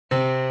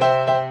Hello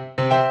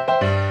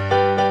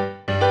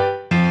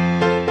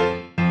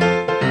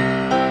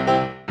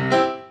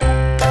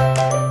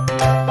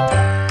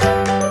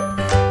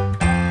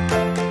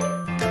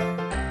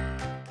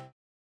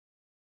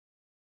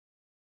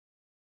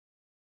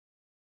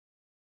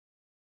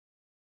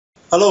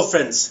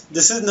friends,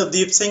 this is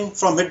Navdeep Singh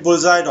from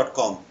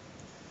Hitbullseye.com.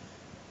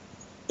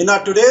 In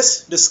our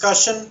today's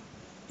discussion,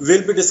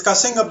 we'll be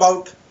discussing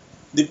about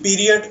the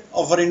period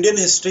of our Indian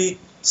history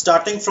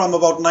starting from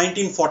about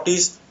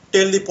 1940s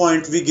till the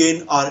point we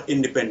gain our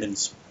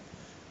independence.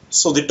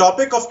 So the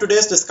topic of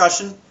today's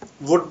discussion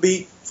would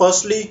be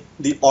firstly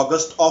the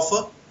August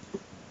Offer,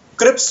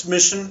 Cripps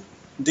Mission,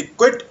 the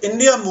Quit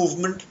India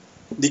Movement,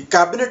 the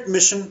Cabinet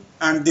Mission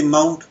and the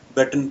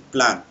Mountbatten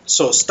Plan.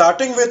 So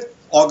starting with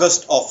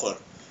August Offer.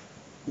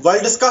 While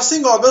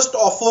discussing August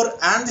Offer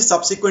and the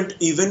subsequent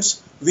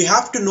events, we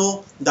have to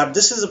know that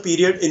this is a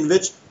period in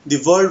which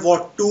the World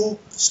War II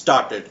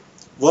started.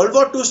 World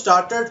War II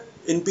started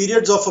in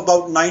periods of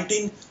about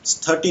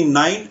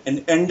 1939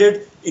 and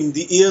ended in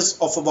the years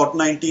of about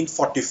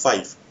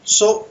 1945.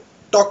 So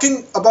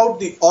talking about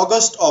the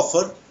August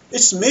Offer,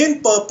 its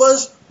main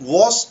purpose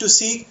was to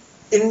seek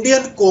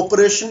Indian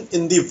cooperation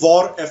in the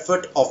war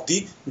effort of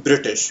the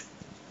British.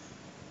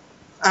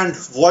 And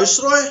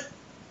Viceroy,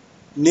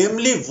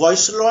 namely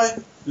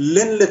Viceroy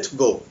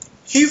Linlithgow,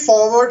 he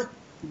forwarded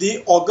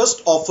the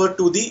August Offer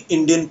to the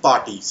Indian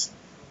parties.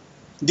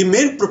 The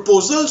main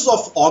proposals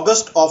of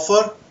August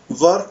Offer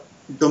were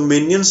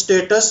dominion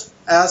status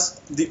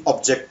as the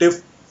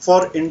objective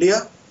for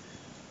India,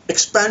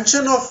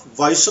 expansion of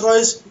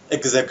Viceroy's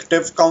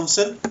Executive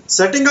Council,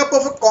 setting up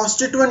of a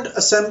Constituent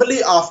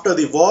Assembly after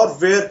the war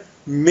where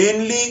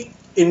mainly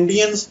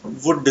Indians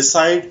would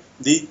decide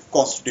the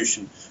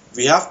constitution.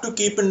 We have to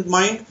keep in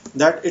mind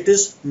that it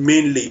is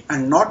mainly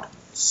and not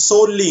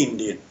solely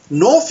Indian.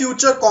 No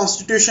future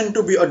constitution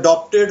to be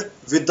adopted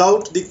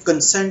without the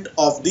consent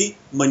of the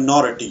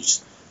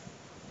minorities.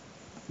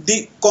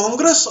 The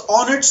Congress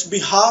on its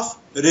behalf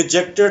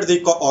rejected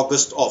the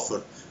August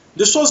Offer.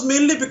 This was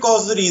mainly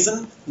because the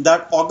reason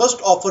that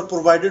August Offer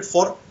provided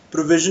for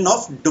provision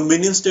of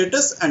dominion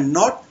status and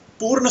not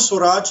Purna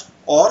Swaraj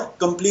or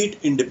complete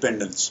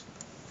independence.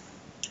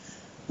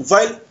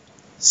 While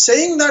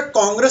saying that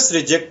Congress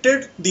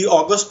rejected the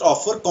August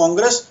Offer,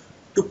 Congress,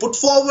 to put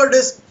forward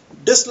its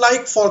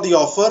dislike for the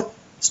offer,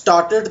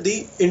 started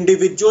the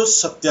individual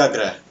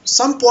satyagraha.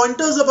 Some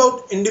pointers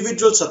about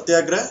individual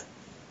satyagraha.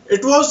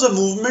 It was a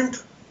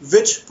movement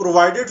which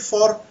provided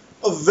for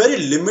a very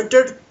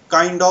limited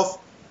kind of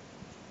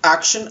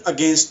action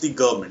against the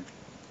government.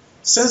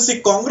 Since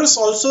the Congress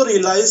also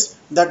realized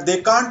that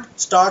they can't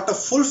start a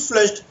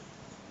full-fledged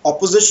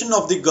opposition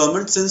of the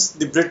government since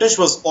the British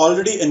was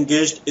already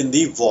engaged in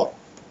the war.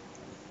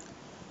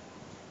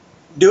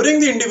 During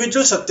the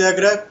individual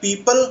satyagraha,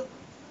 people,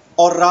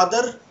 or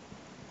rather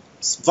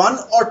one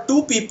or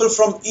two people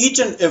from each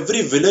and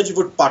every village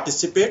would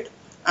participate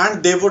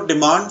and they would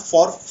demand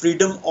for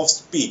freedom of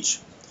speech.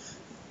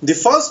 The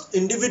first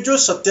individual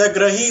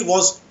satyagrahi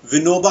was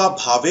Vinoba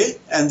Bhave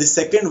and the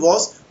second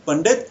was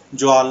Pandit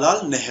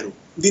Jawaharlal Nehru.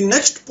 The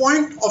next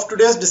point of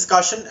today's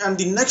discussion and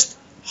the next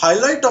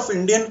highlight of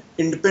Indian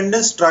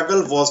independence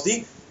struggle was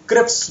the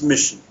Cripps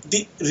Mission.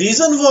 The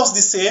reason was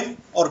the same,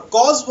 or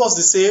cause was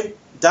the same,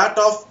 that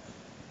of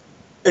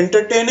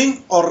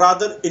entertaining or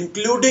rather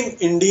including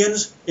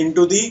Indians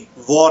into the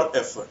war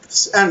effort.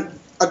 And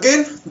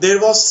again, there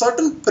was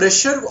certain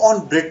pressure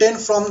on Britain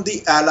from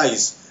the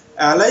allies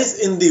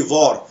in the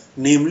war,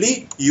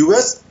 namely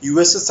US,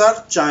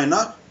 USSR,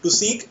 China, to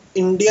seek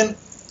Indian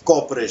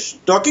cooperation.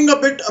 Talking a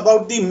bit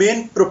about the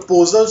main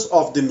proposals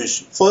of the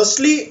mission.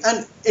 Firstly,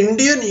 an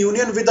Indian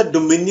Union with a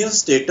dominion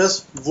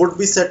status would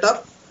be set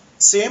up,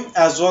 same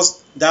as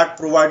was that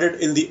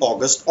provided in the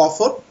August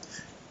Offer.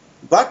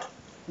 But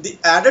the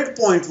added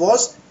point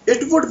was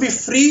it would be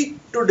free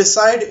to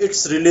decide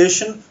its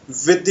relation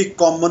with the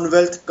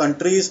Commonwealth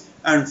countries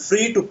and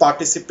free to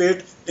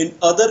participate in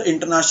other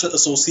international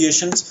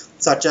associations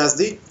such as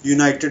the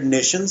United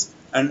Nations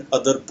and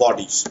other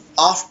bodies.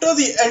 After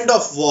the end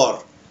of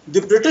war,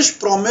 the British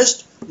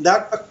promised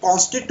that a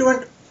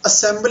Constituent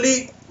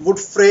Assembly would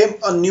frame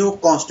a new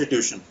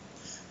constitution.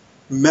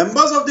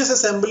 Members of this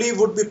assembly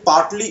would be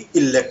partly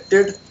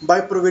elected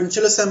by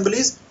provincial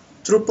assemblies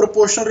through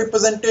proportional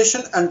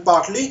representation and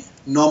partly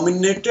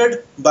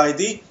nominated by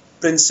the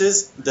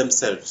princes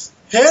themselves.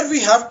 Here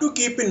we have to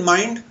keep in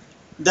mind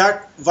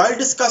that while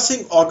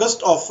discussing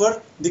August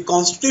Offer, the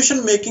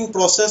constitution making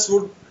process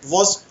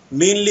was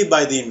mainly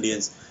by the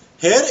Indians.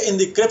 Here in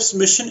the Cripps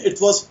Mission,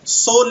 it was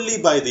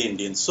solely by the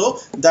Indians. So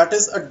that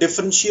is a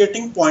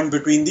differentiating point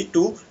between the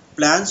two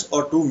plans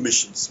or two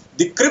missions.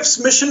 The Cripps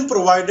Mission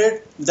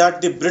provided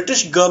that the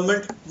British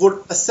government would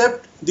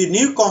accept the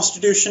new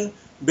constitution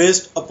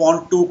based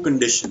upon two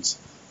conditions.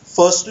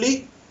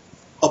 Firstly,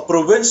 a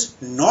province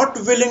not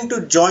willing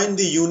to join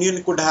the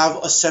union could have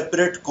a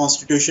separate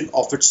constitution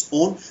of its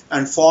own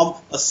and form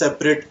a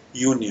separate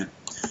union.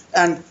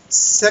 And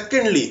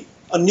secondly,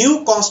 a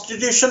new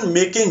constitution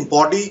making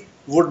body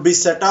would be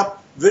set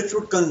up which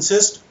would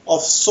consist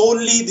of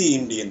solely the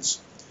Indians.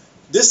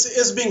 This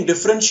is being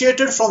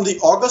differentiated from the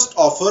August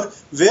offer,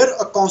 where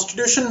a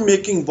constitution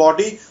making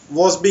body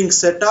was being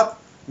set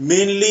up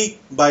mainly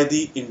by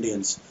the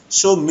Indians.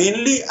 So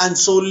mainly and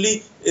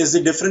solely is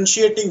the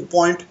differentiating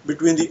point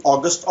between the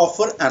August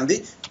offer and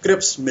the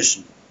Cripps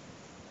mission.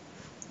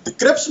 The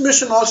Cripps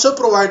mission also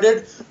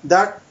provided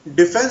that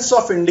defense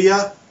of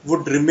India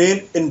would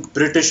remain in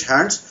British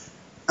hands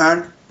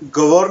and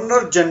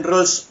Governor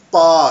General's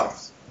power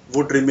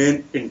would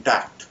remain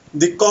intact.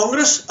 The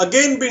Congress,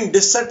 again being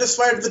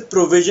dissatisfied with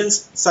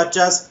provisions such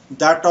as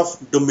that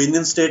of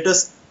dominion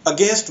status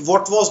against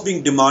what was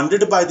being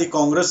demanded by the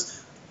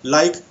Congress,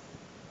 like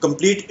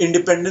complete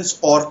independence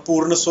or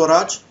Purna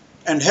Swaraj,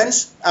 and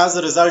hence as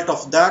a result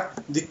of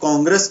that the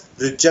Congress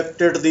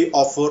rejected the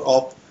offer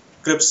of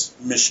Cripps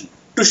mission.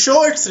 To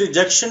show its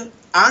rejection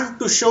and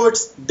to show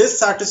its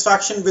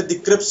dissatisfaction with the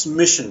Cripps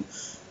mission,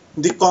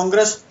 the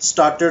Congress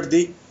started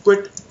the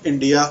Quit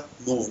India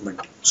movement.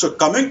 So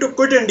coming to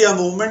Quit India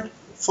movement,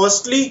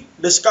 firstly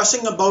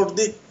discussing about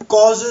the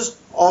causes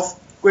of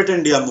Quit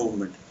India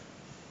movement.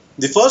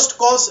 The first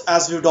cause,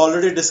 as we've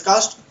already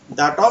discussed,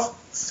 that of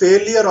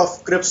failure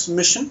of Cripps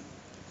mission.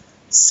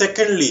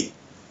 Secondly,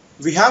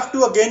 we have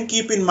to again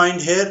keep in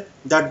mind here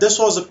that this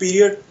was a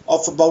period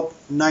of about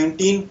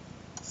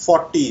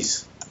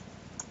 1940s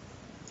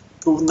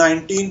to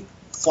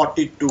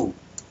 1942.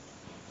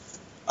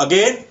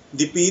 Again,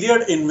 the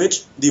period in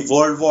which the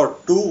World War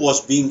II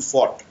was being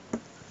fought.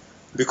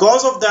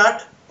 Because of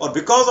that, or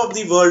because of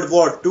the World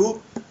War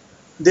II,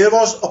 there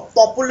was a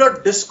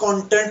popular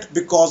discontent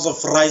because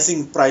of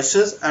rising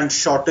prices and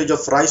shortage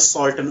of rice,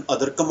 salt and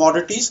other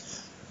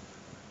commodities,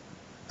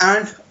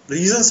 and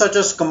reasons such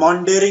as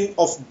commandeering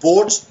of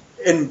boats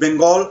in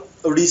Bengal,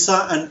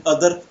 Odisha and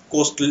other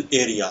coastal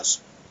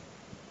areas.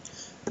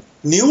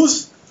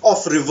 News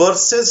of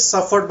reverses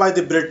suffered by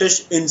the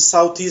British in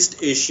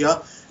Southeast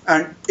Asia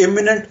and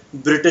imminent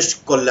British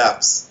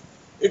collapse.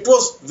 It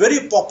was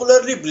very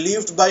popularly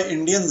believed by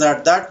Indians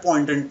at that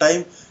point in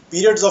time,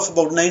 periods of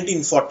about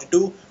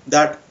 1942,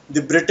 that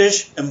the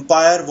British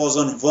Empire was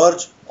on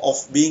verge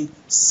of being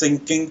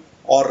sinking,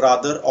 or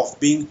rather of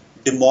being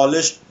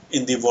demolished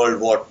in the World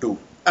War II.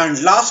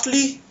 And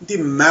lastly, the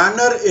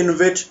manner in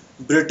which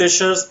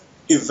Britishers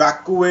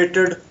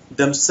evacuated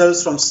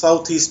themselves from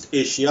Southeast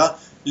Asia,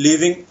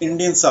 leaving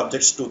Indian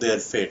subjects to their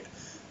fate.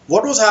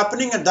 What was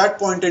happening at that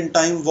point in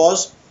time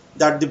was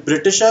that the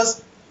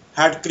Britishers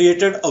had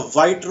created a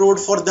white road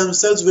for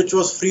themselves which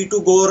was free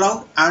to go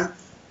around, and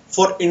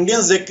for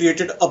Indians they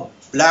created a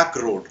black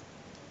road.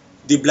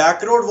 The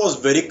black road was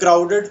very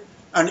crowded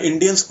and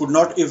Indians could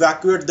not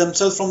evacuate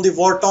themselves from the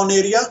war-torn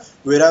area,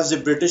 whereas the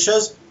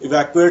Britishers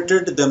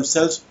evacuated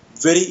themselves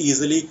very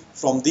easily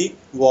from the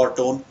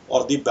war-torn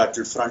or the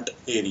battlefront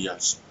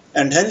areas.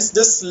 And hence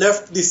this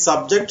left the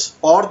subjects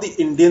or the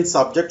Indian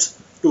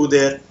subjects to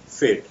their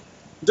fate.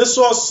 This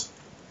was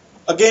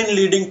again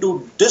leading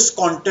to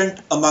discontent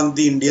among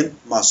the Indian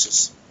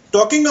masses.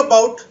 Talking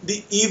about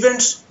the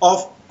events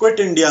of Quit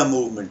India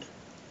movement,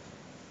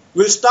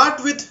 we'll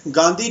start with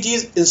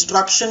Gandhiji's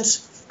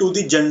instructions to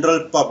the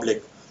general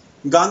public.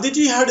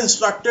 Gandhiji had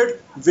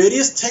instructed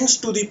various things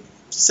to the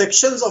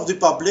sections of the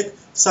public,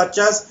 such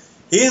as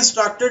he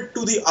instructed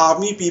to the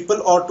army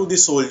people or to the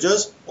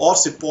soldiers or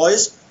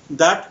sepoys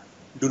that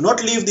do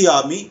not leave the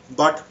army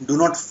but do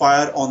not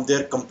fire on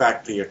their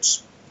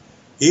compatriots.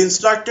 He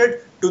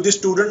instructed to the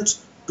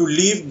students to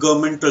leave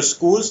governmental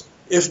schools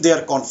if they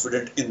are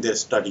confident in their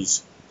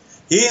studies.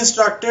 He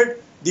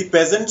instructed the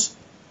peasants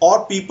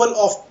or people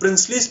of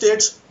princely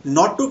states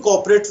not to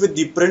cooperate with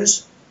the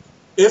prince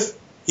if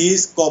he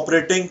is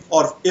cooperating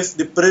or if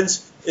the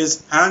prince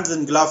is hands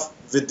in glove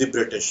with the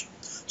British.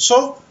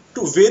 So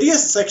to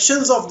various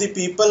sections of the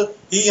people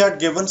he had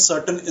given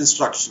certain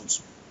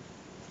instructions.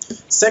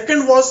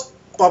 Second was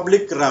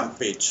public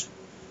rampage.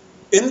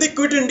 In the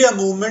Quit India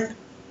movement,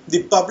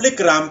 the public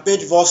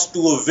rampage was to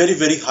a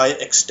very high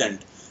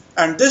extent,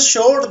 and this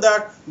showed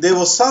that there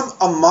was some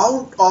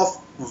amount of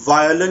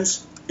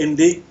violence in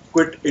the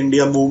Quit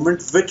India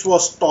movement which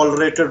was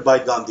tolerated by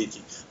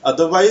Gandhiji.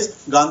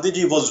 Otherwise,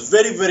 Gandhiji was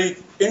very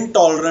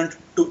intolerant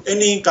to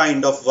any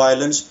kind of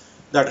violence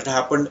that had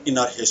happened in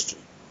our history.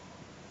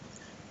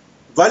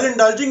 While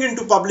indulging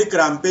into public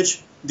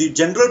rampage, the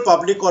general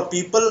public or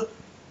people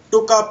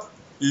took up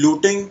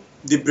looting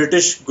the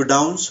British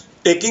godowns,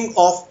 taking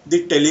off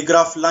the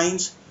telegraph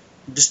lines,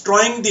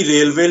 destroying the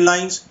railway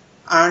lines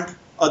and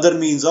other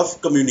means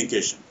of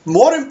communication.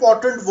 More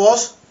important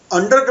was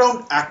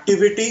underground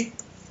activity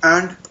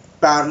and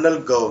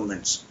parallel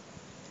governments.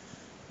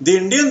 The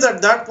Indians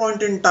at that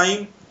point in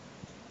time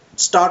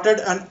started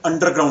an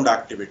underground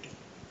activity.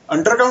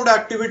 Underground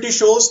activity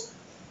shows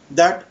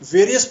that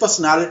various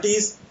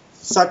personalities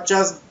such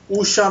as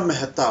Usha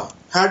Mehta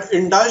had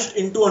indulged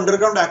into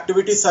underground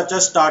activities such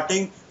as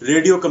starting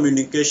radio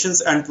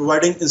communications and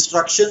providing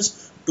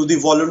instructions to the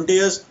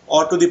volunteers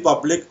or to the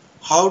public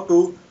how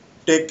to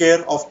take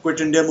care of Quit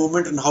India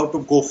movement and how to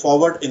go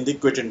forward in the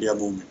Quit India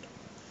movement.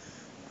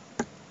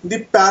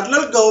 The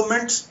parallel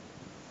governments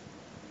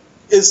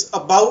is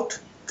about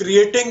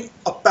creating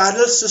a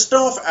parallel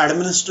system of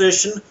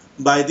administration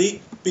by the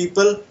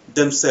people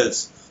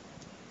themselves.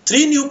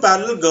 Three new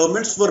parallel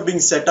governments were being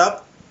set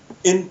up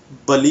in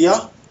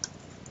Balia,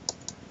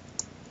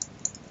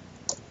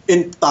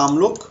 in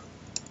Tamluk,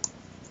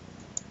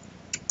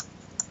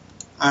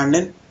 and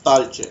in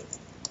Talcher.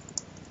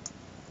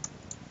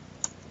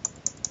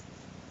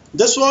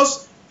 This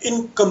was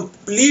in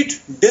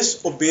complete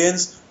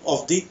disobedience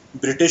of the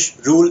British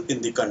rule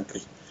in the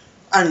country.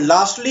 And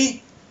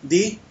lastly,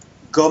 the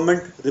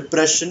government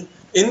repression.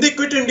 In the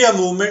Quit India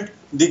movement,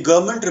 the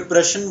government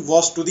repression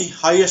was to the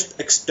highest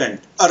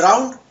extent.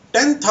 Around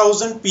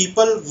 10,000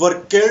 people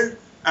were killed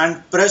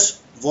and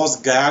press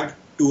was gagged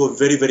to a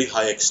very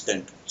high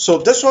extent. So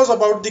this was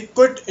about the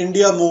Quit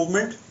India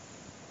movement,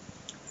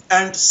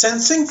 and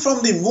sensing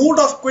from the mood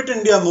of Quit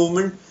India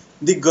movement,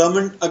 the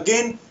government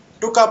again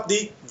took up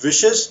the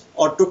wishes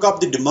or took up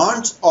the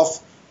demands of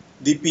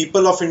the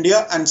people of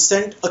India and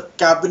sent a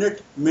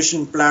cabinet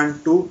mission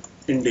plan to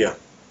India.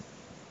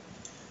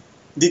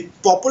 The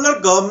popular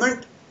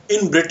government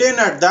in Britain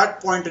at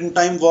that point in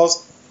time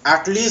was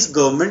Attlee's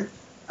government,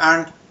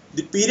 and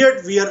the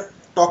period we are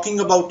talking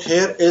about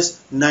here is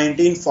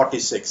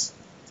 1946.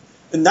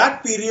 In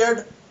that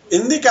period,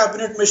 in the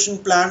cabinet mission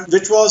plan,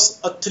 which was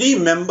a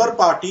three-member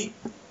party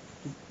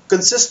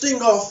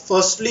consisting of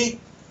firstly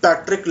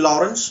Patrick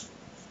Lawrence,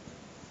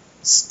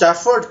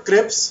 Stafford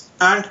Cripps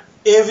and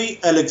A.V.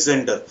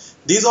 Alexander.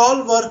 These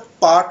all were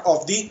part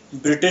of the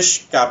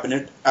British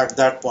cabinet at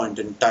that point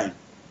in time.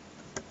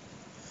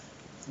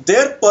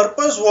 Their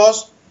purpose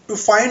was to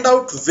find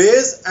out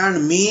ways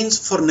and means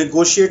for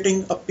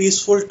negotiating a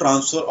peaceful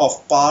transfer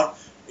of power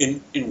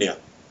in India.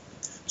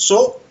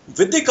 So,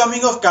 with the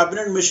coming of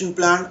cabinet mission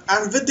plan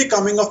and with the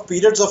coming of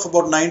periods of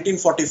about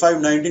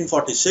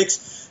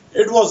 1945-1946,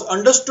 it was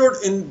understood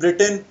in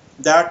Britain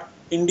that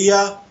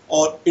India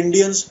or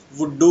Indians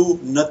would do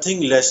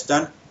nothing less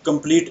than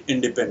complete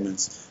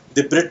independence.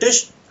 The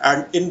British,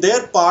 and in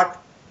their part,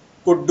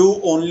 could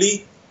do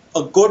only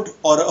a good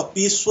or a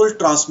peaceful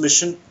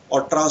transmission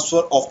or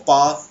transfer of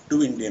power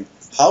to Indian.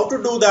 How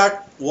to do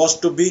that was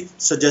to be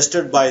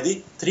suggested by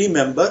the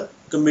three-member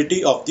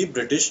committee of the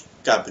British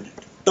cabinet.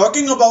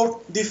 Talking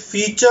about the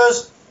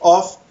features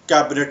of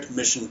cabinet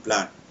mission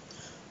plan.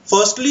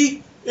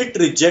 Firstly, it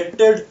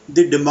rejected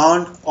the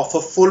demand of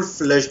a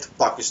full-fledged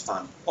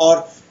Pakistan,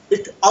 or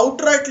it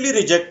outrightly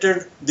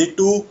rejected the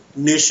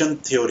two-nation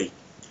theory.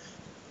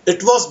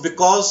 It was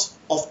because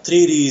of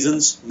three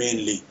reasons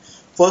mainly.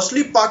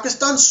 Firstly,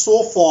 Pakistan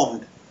so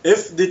formed,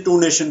 if the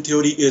two-nation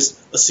theory is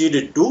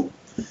acceded to,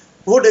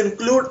 would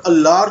include a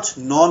large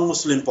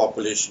non-Muslim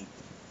population,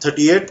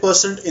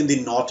 38% in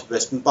the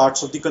northwestern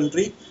parts of the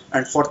country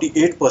and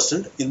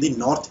 48% in the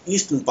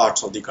northeastern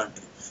parts of the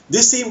country.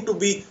 This seemed to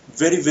be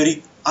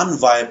very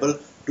unviable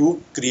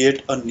to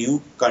create a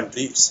new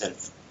country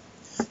itself.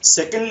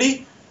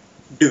 Secondly,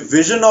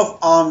 division of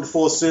armed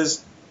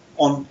forces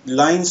on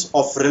lines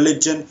of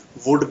religion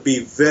would be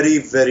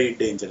very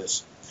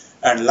dangerous.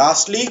 And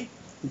lastly,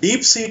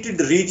 deep-seated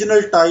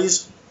regional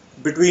ties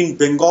between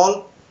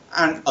Bengal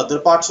and other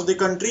parts of the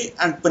country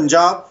and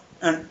Punjab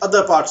and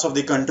other parts of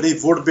the country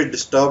would be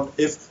disturbed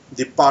if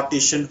the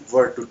partition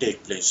were to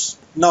take place.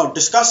 Now,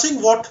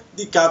 discussing what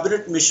the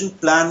cabinet mission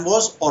plan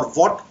was or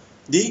what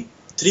the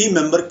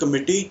three-member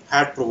committee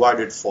had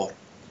provided for.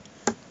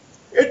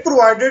 It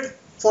provided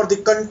for the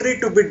country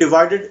to be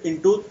divided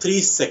into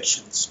three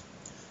sections.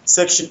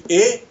 Section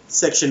A,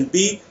 Section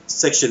B,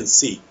 Section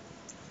C.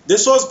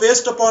 This was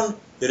based upon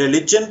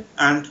religion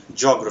and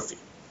geography.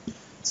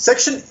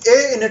 Section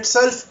A in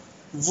itself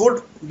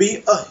would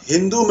be a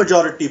Hindu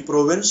majority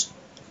province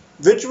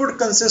which would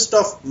consist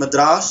of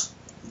Madras,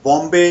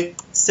 Bombay,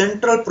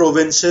 Central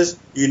Provinces,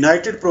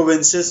 United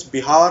Provinces,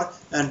 Bihar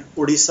and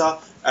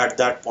Odisha at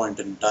that point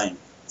in time.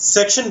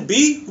 Section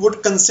B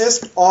would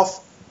consist of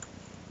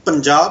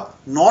Punjab,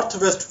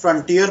 Northwest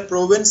Frontier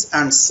Province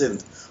and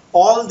Sindh,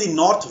 all the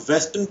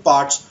northwestern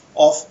parts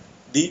of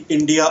the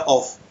India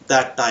of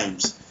that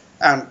times.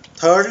 And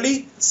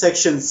thirdly,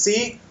 Section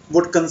C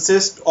would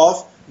consist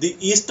of the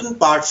eastern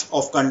parts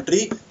of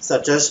country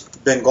such as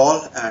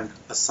Bengal and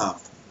Assam.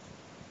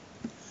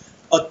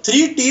 A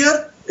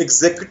three-tier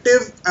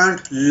executive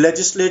and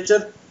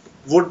legislature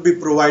would be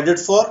provided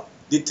for,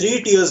 the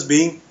three tiers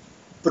being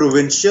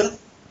provincial,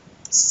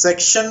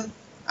 section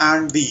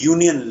and the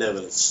union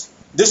levels.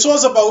 This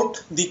was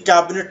about the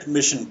cabinet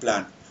mission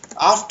plan.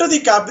 After the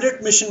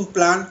cabinet mission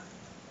plan,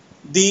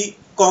 the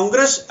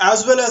Congress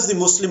as well as the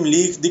Muslim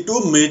League, the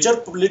two major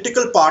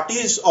political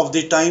parties of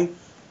the time,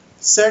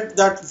 said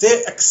that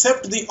they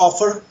accept the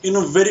offer in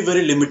a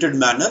very limited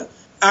manner,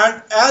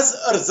 and as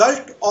a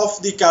result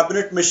of the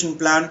cabinet mission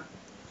plan,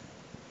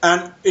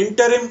 an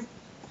interim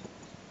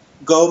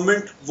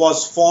government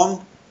was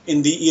formed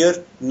in the year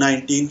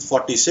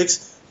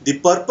 1946. The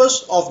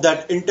purpose of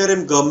that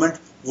interim government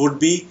would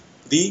be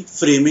the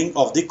framing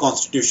of the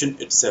constitution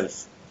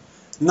itself.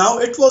 Now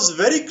it was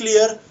very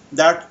clear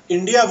that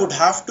India would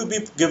have to be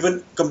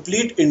given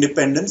complete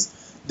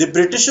independence. the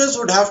Britishers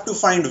would have to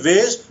find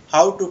ways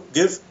how to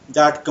give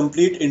that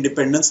complete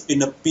independence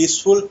in a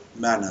peaceful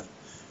manner.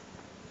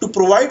 To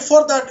provide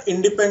for that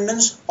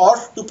independence or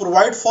to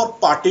provide for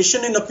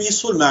partition in a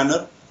peaceful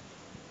manner,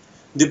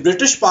 the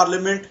British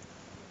Parliament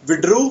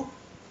withdrew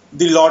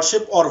the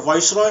lordship or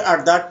viceroy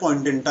at that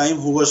point in time,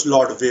 who was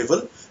Lord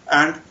Wavell,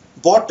 and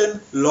brought in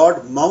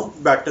Lord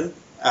Mountbatten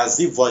as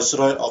the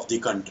viceroy of the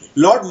country.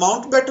 Lord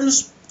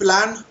Mountbatten's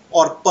plan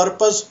or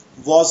purpose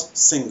was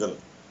single: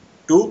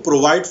 to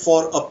provide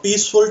for a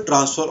peaceful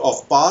transfer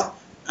of power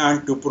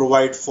and to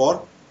provide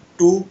for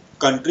two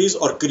countries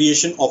or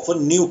creation of a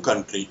new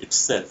country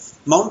itself.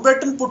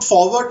 Mountbatten put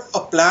forward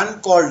a plan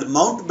called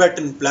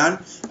Mountbatten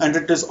Plan, and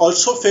it is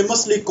also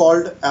famously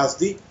called as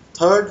the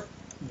 3rd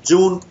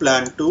June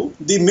Plan 2.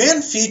 The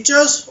main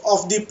features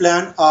of the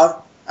plan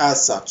are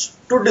as such: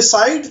 to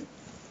decide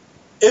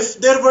if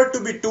there were to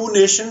be two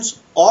nations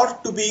or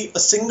to be a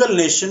single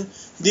nation,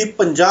 the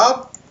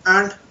Punjab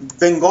and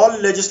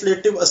Bengal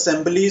legislative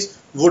assemblies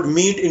would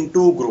meet in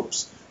two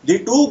groups. The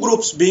two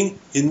groups being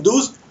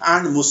Hindus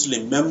and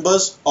Muslim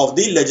members of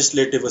the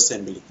legislative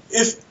assembly.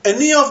 If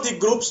any of the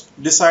groups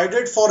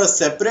decided for a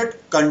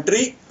separate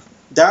country,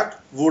 that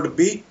would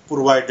be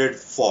provided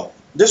for.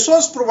 This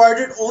was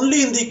provided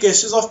only in the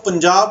cases of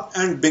Punjab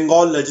and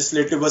Bengal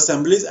legislative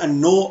assemblies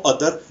and no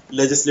other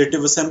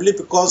legislative assembly,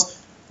 because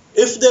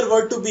if there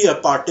were to be a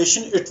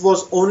partition, it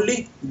was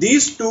only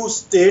these two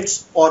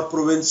states or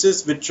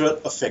provinces which were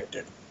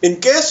affected. In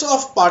case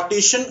of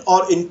partition,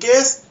 or in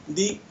case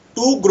the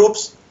two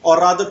groups, or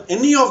rather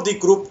any of the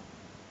group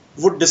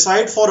would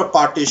decide for a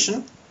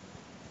partition,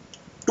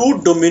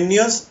 two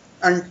dominions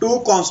and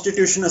two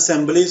constitution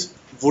assemblies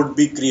would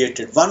be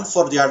created, one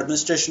for the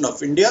administration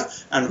of India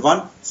and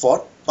one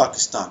for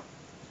Pakistan.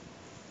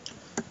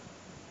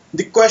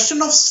 The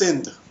question of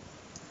Sindh.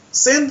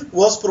 Sindh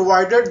was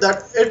provided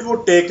that it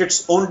would take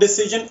its own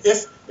decision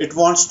if it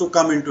wants to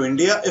come into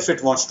India, if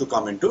it wants to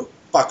come into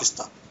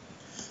Pakistan.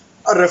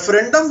 A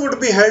referendum would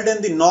be held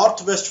in the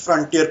northwest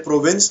frontier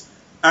province,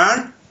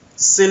 and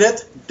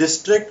Sylhet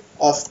district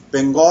of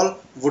Bengal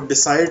would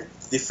decide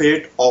the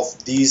fate of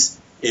these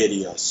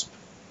areas.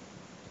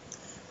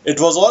 It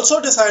was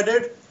also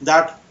decided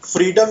that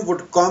freedom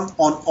would come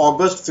on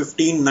August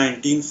 15,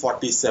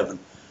 1947.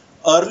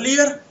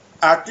 Earlier,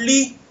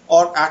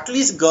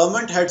 Attlee's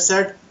government had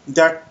said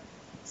that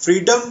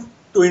freedom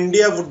to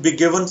India would be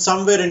given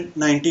somewhere in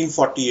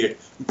 1948,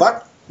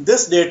 but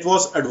this date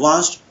was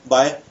advanced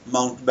by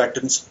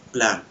Mountbatten's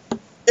plan.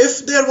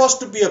 If there was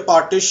to be a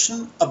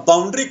partition, a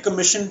boundary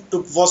commission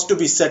was to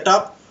be set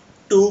up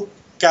to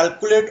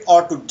calculate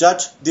or to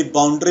judge the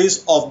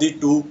boundaries of the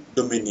two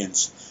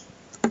dominions.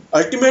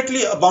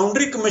 Ultimately, a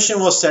boundary commission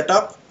was set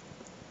up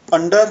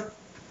under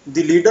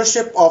the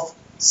leadership of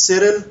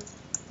Cyril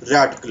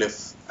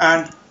Radcliffe,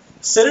 and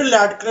Cyril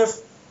Radcliffe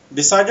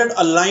decided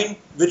a line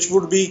which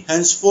would be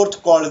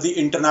henceforth called the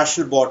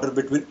international border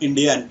between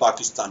India and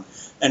Pakistan,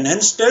 and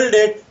hence till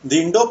date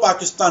the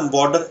Indo-Pakistan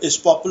border is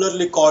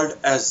popularly called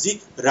as the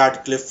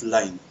Radcliffe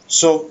line.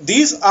 So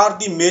these are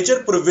the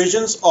major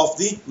provisions of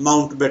the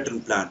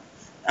Mountbatten plan,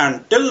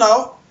 and till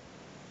now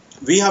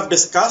we have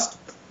discussed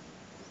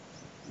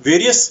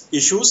various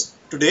issues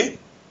today,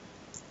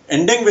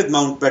 ending with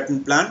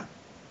Mountbatten plan,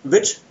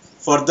 which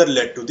further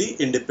led to the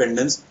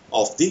independence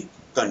of the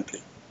country.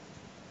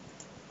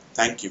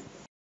 Thank you.